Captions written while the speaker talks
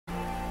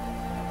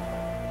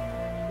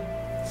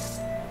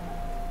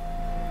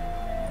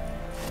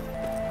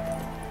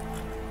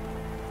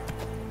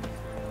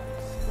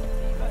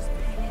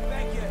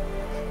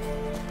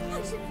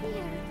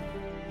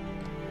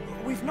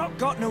not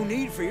got no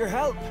need for your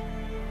help.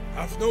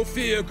 Have no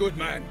fear, good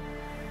man.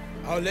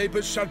 Our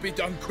labors shall be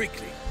done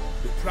quickly.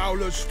 The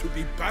prowlers to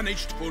be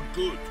banished for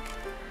good.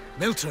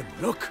 Milton,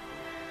 look!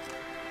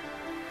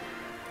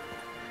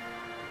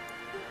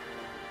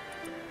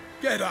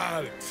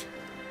 Geralt!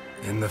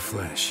 In the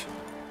flesh.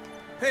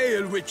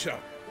 Hail, Witcher!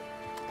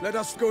 Let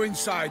us go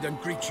inside and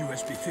greet you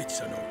as befits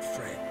an old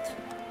friend.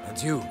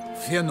 And you,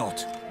 fear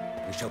not.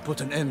 We shall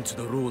put an end to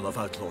the rule of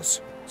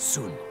outlaws,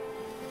 soon.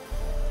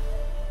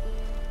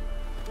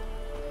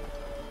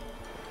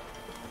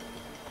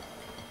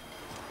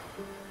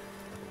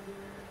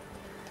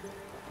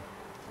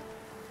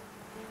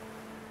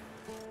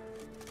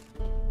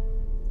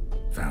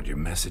 Found your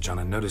message on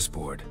a notice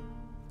board.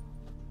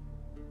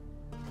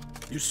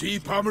 You see,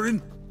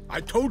 Palmerin?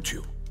 I told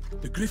you.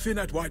 The Griffin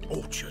at White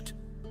Orchard.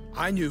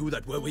 I knew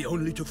that were we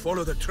only to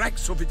follow the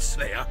tracks of its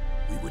slayer,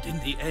 we would in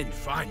the end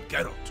find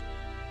Geralt.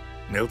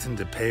 Milton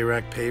de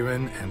Peyrac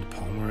Peyrin and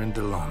Palmerin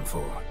de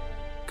Lawnfall.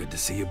 Good to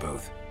see you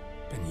both.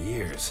 Been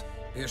years.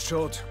 Be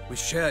assured, we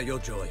share your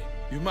joy.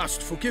 You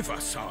must forgive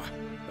us our,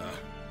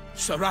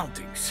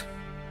 surroundings.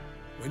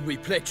 When we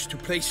pledged to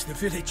place the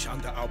village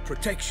under our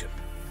protection,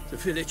 the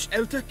village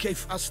elder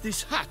gave us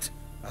this hut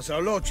as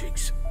our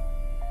lodgings.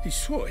 He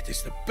swore it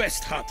is the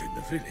best hut in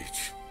the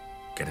village.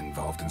 Get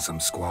involved in some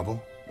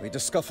squabble? We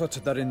discovered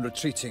that in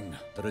retreating,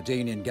 the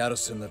Redanian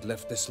garrison that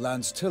left this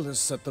land still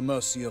is at the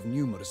mercy of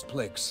numerous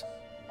plagues.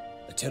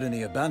 The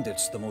tyranny of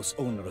bandits the most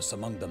onerous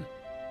among them.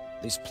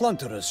 These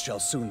plunderers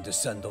shall soon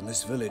descend on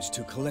this village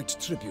to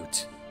collect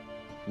tribute.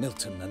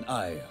 Milton and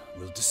I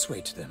will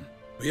dissuade them.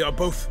 We are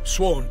both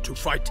sworn to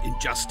fight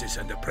injustice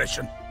and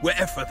oppression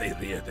wherever they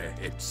rear their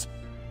heads.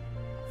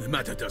 The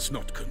matter does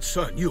not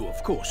concern you,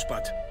 of course,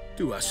 but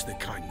do us the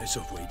kindness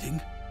of waiting.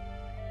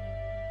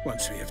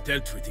 Once we have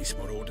dealt with these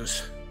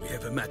marauders, we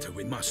have a matter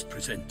we must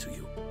present to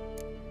you.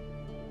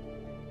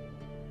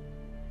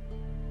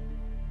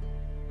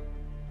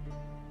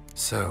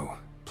 So,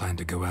 plan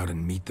to go out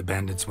and meet the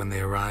bandits when they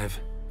arrive?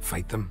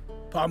 Fight them?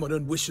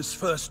 Palmerin wishes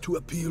first to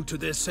appeal to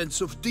their sense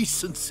of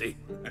decency.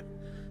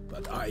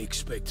 But I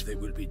expect they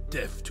will be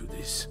deaf to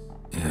this.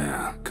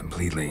 Yeah,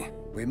 completely.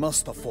 We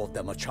must afford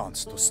them a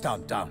chance to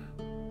stand down.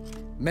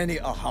 Many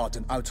a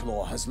hardened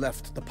outlaw has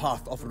left the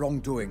path of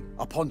wrongdoing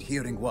upon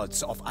hearing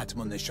words of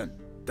admonition.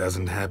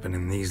 Doesn't happen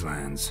in these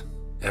lands.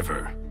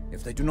 Ever.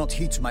 If they do not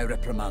heed my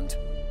reprimand,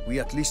 we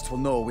at least will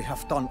know we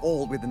have done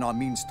all within our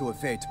means to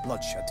evade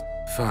bloodshed.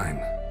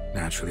 Fine.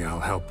 Naturally, I'll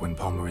help when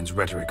Palmerin's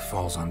rhetoric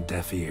falls on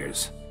deaf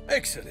ears.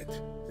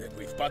 Excellent. Then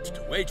we've but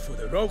to wait for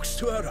the rogues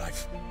to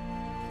arrive.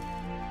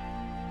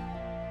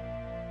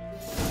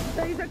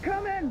 They's a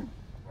coming!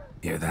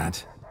 Hear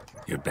that?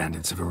 Your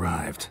bandits have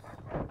arrived.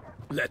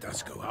 Let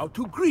us go out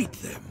to greet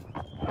them.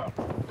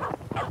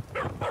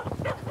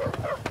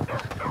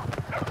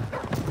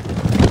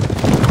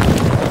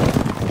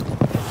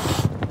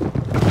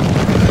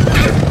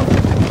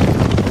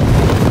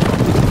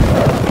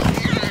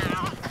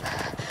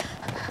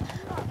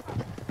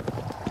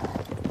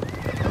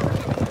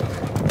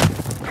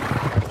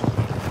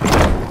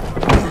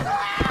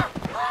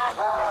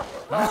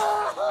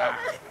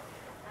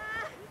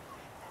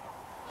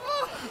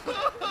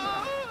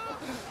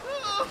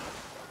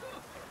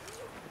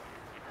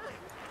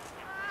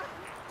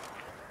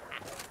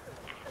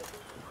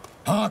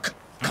 Hark!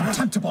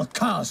 Contemptible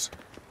curs!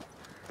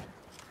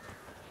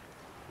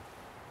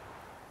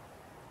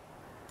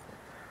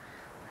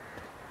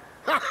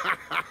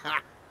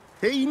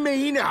 He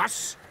mean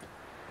us?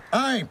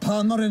 I,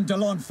 Palmerin de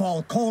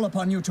Lawnfall, call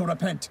upon you to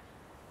repent.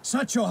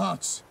 Set your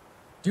hearts.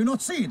 Do you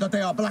not see that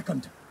they are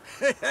blackened?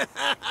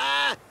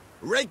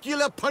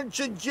 Regular Punch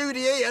and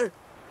Judy here.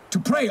 To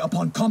prey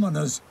upon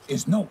commoners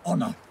is no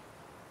honor.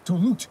 To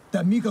loot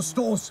their meager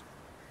stores,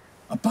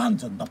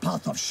 abandon the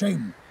path of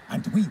shame,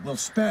 and we will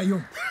spare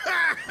you.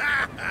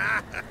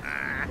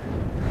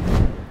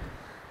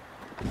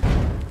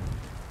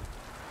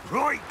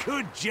 Right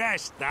good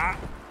jest, that.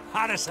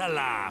 Had us a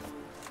laugh.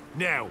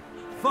 Now,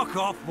 fuck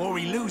off or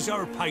we lose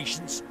our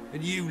patience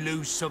and you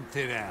lose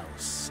something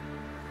else.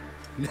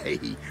 Nay,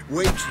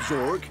 wait,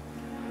 Zorg.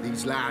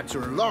 These lads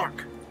are a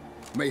lark.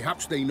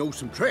 Mayhaps they know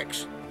some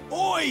tricks.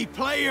 Oi,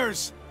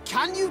 players!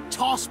 Can you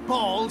toss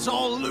balls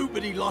all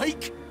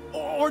loopity-like?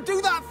 Or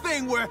do that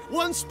thing where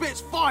one spits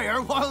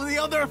fire while the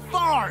other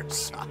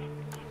farts?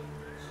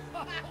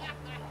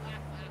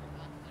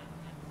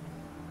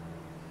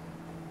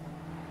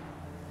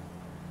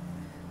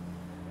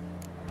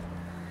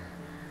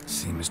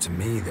 Seems to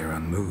me they're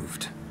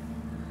unmoved.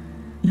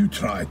 You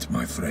tried,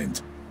 my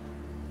friend.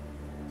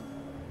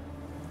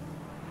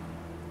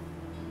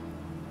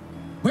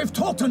 We've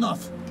talked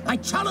enough. I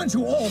challenge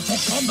you all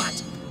for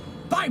combat.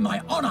 By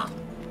my honor,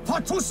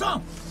 for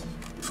Toussaint.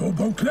 For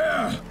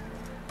Beauclair,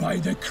 by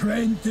the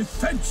crane,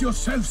 defend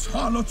yourselves,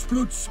 harlots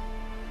bloods.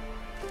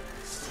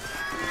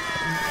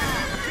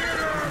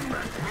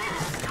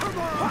 Come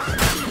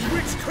on!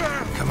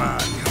 Witchcraft! Come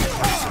on.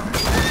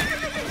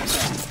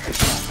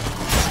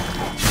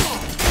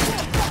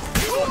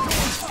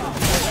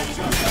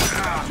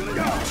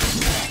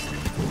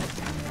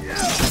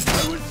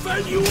 I will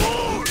fell you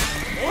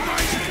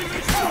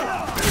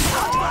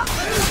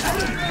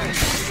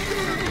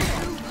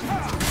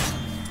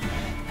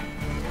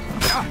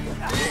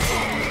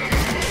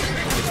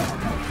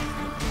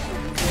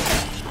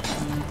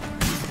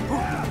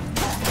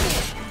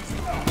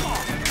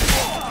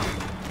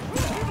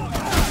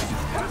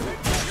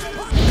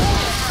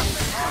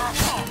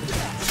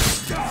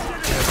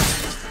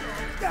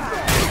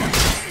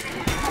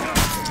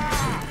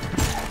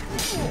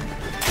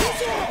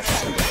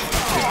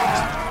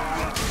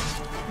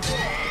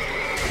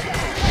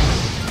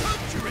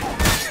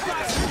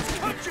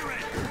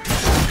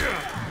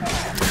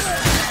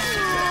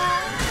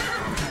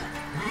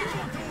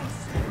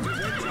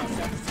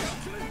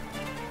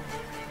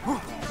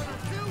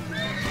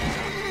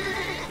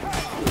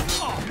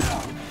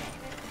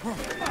Come on,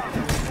 closer.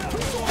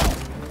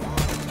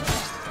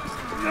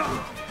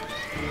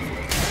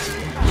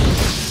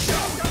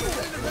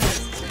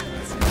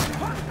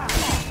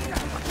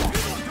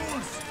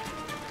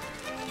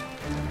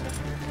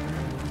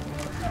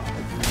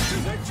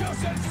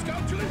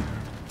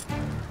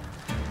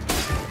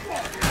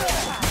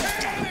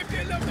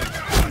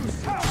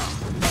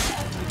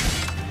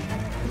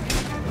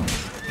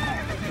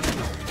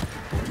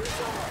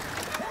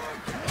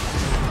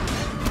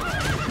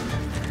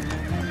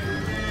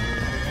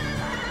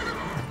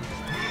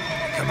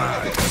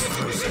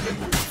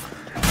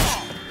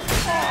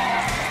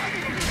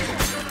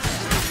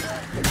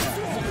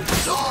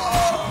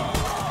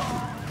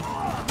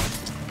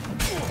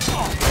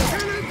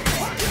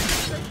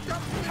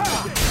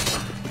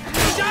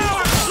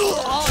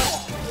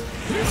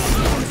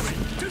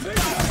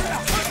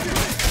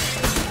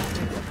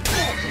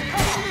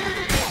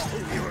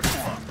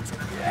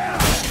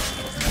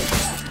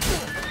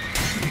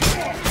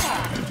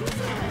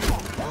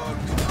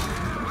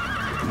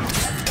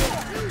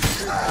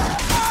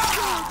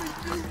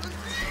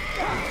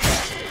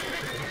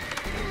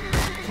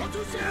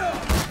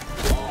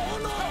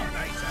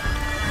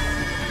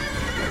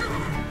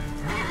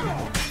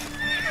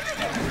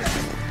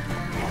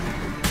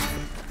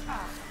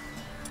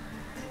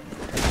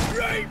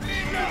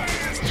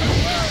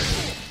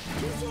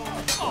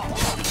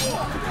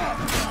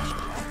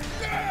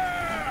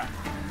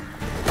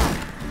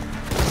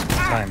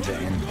 Time to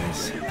end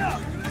this.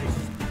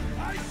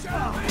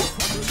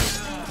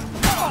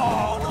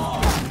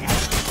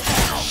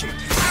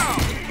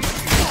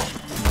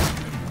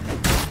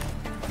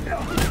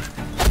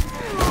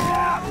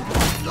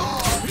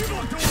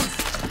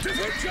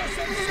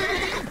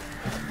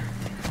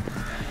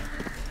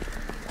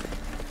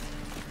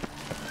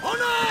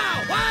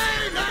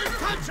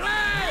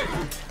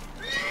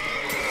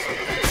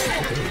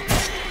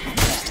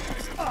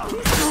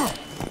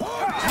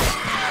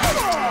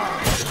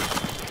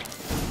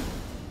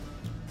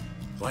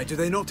 Why do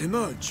they not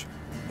emerge?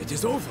 It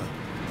is over.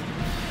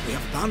 We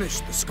have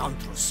banished the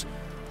scoundrels,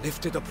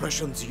 lifted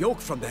oppression's yoke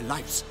from their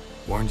lives.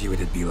 Warned you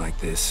it'd be like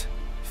this.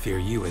 Fear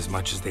you as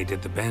much as they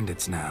did the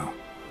bandits now.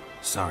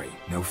 Sorry,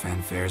 no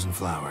fanfares and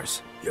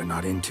flowers. You're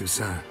not in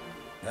Toussaint.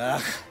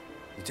 Ah,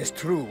 it is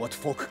true what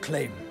folk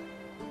claim.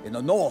 In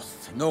the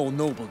north, no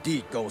noble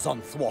deed goes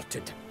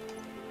unthwarted.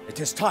 It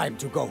is time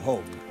to go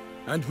home.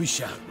 And we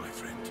shall, my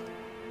friend.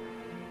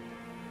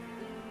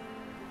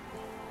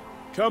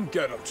 Come,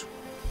 Geralt.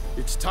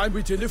 It's time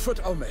we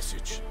delivered our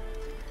message.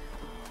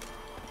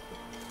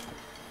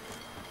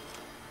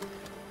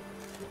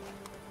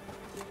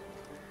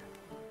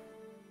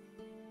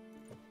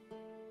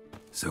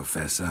 So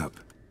fess up.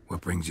 What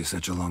brings you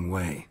such a long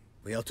way?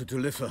 We are to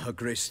deliver Her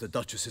Grace the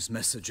Duchess's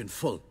message in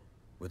full,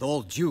 with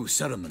all due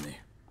ceremony.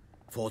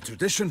 For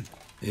tradition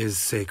Is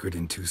sacred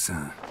in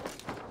Toussaint.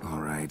 All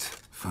right,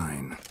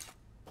 fine.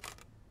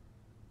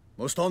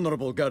 Most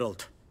honorable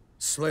Geralt,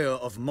 slayer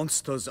of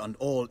monsters and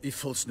all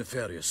evils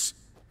nefarious,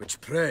 which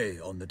prey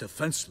on the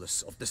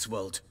defenseless of this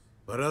world.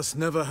 Whereas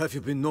never have you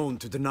been known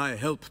to deny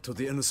help to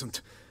the innocent,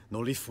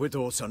 nor leave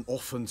widows and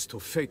orphans to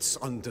fates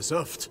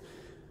undeserved.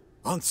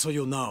 Answer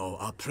you now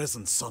our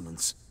present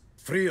summons.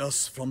 Free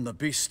us from the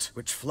beast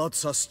which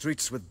floods our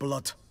streets with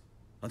blood,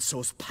 and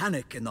sows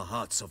panic in the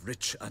hearts of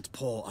rich and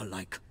poor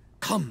alike.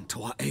 Come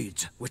to our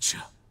aid,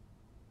 Witcher.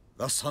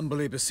 Thus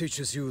humbly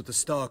beseeches you the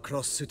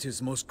Star-Crossed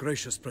City's most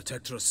gracious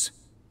protectress,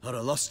 Her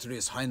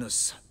Illustrious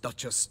Highness,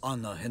 Duchess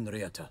Anna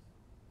Henrietta.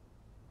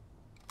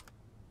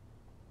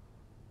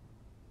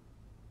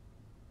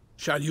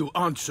 Shall you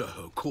answer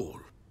her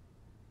call?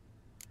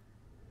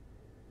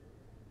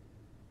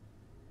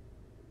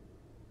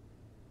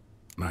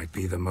 Might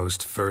be the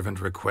most fervent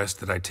request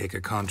that I take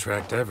a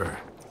contract ever.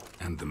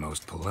 And the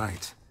most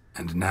polite.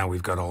 And now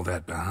we've got all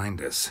that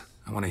behind us.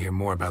 I want to hear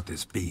more about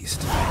this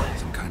beast.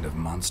 Some kind of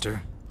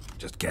monster?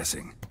 Just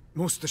guessing.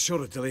 Most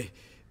assuredly,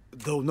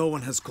 though no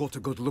one has caught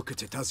a good look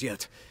at it as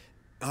yet.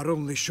 Our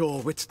only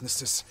sure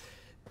witnesses.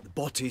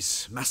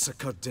 Bodies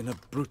massacred in a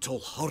brutal,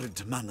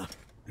 horrid manner.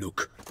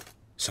 Look,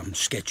 some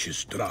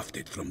sketches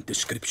drafted from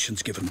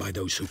descriptions given by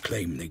those who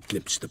claim they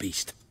glimpsed the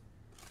beast.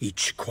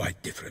 Each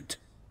quite different.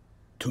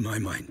 To my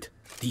mind,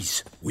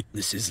 these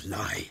witnesses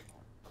lie.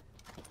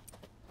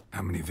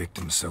 How many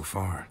victims so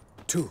far?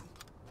 2.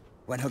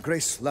 When Her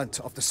Grace learnt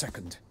of the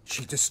second,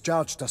 she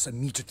discharged us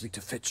immediately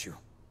to fetch you,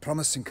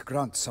 promising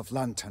grants of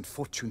land and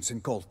fortunes in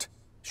gold,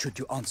 should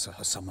you answer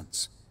her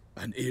summons.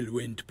 An ill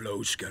wind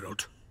blows,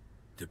 Geralt.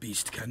 The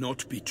beast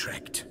cannot be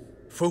tracked.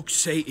 Folks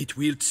say it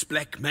wields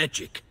black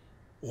magic.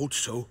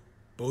 Also,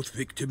 both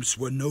victims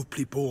were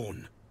nobly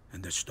born,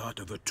 and the start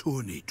of a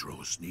tourney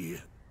draws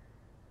near.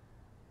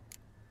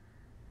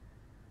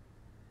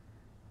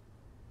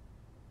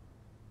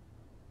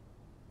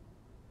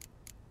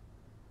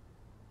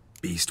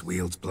 Beast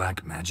wields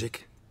black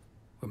magic?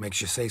 What makes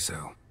you say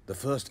so? The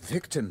first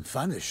victim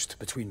vanished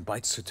between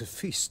bites at a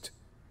feast.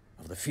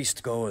 Of the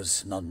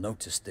feast-goers, none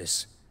noticed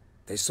this.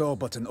 They saw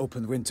but an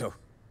open window,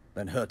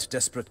 then heard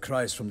desperate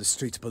cries from the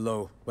street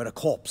below, where a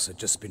corpse had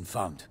just been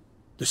found.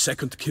 The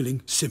second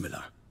killing,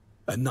 similar.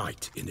 A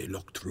night in a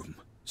locked room.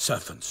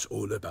 Servants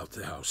all about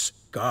the house.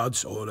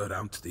 Guards all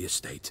around the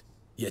estate.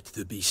 Yet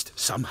the beast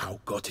somehow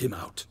got him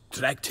out,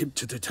 dragged him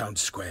to the town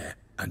square,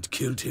 and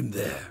killed him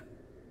there.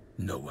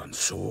 No one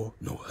saw,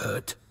 nor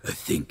heard a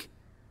thing.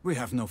 We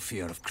have no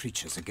fear of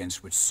creatures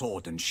against which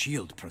sword and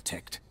shield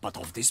protect. But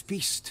of this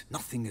beast,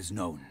 nothing is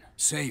known.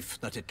 Save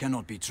that it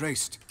cannot be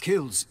traced,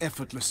 kills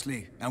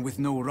effortlessly, and with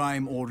no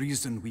rhyme or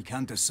reason we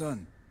can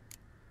discern.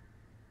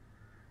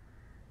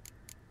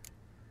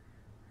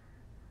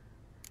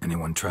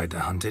 Anyone tried to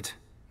hunt it?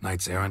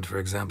 Knights errant, for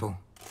example?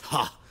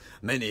 Ha!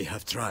 Many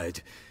have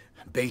tried.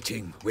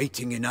 Baiting,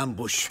 waiting in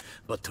ambush,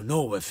 but to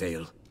no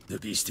avail. The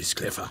beast is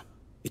clever.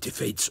 It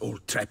evades all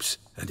traps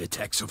and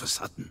attacks of a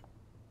sudden.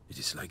 It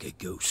is like a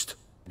ghost.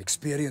 An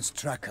experienced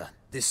tracker.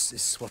 This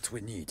is what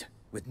we need,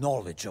 with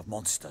knowledge of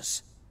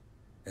monsters.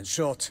 In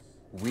short,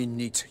 we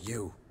need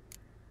you.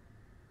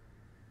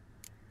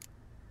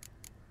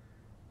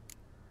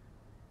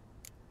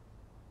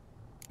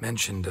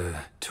 Mentioned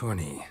a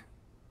tourney.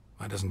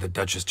 Why doesn't the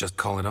Duchess just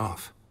call it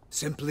off?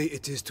 Simply,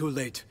 it is too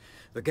late.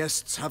 The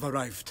guests have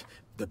arrived.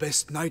 The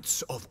best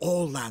knights of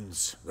all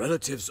lands,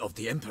 relatives of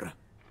the Emperor.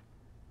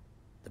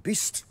 The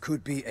beast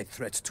could be a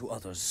threat to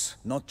others,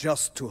 not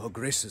just to Her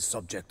Grace's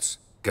subjects.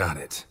 Got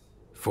it.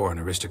 Before an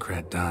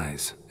aristocrat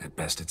dies, at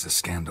best it's a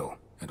scandal.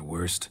 At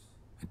worst,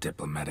 a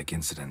diplomatic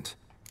incident.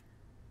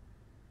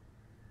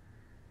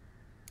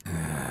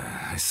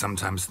 I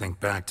sometimes think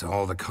back to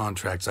all the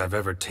contracts I've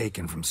ever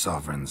taken from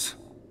sovereigns.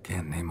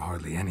 Can't name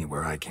hardly any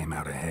where I came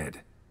out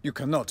ahead. You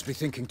cannot be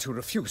thinking to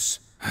refuse.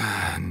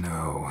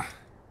 No.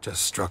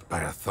 Just struck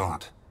by a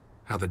thought.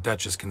 How the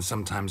Duchess can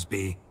sometimes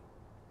be...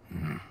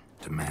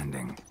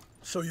 demanding.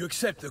 So you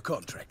accept the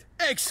contract?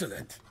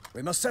 Excellent!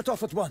 We must set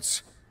off at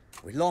once.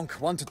 We long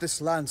wanted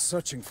this land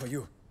searching for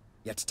you.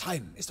 Yet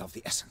time is of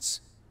the essence.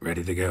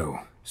 Ready to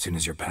go, soon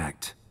as you're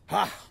packed.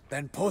 Ha!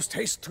 Then post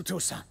haste to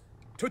Toussaint.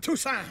 To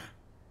Toussaint!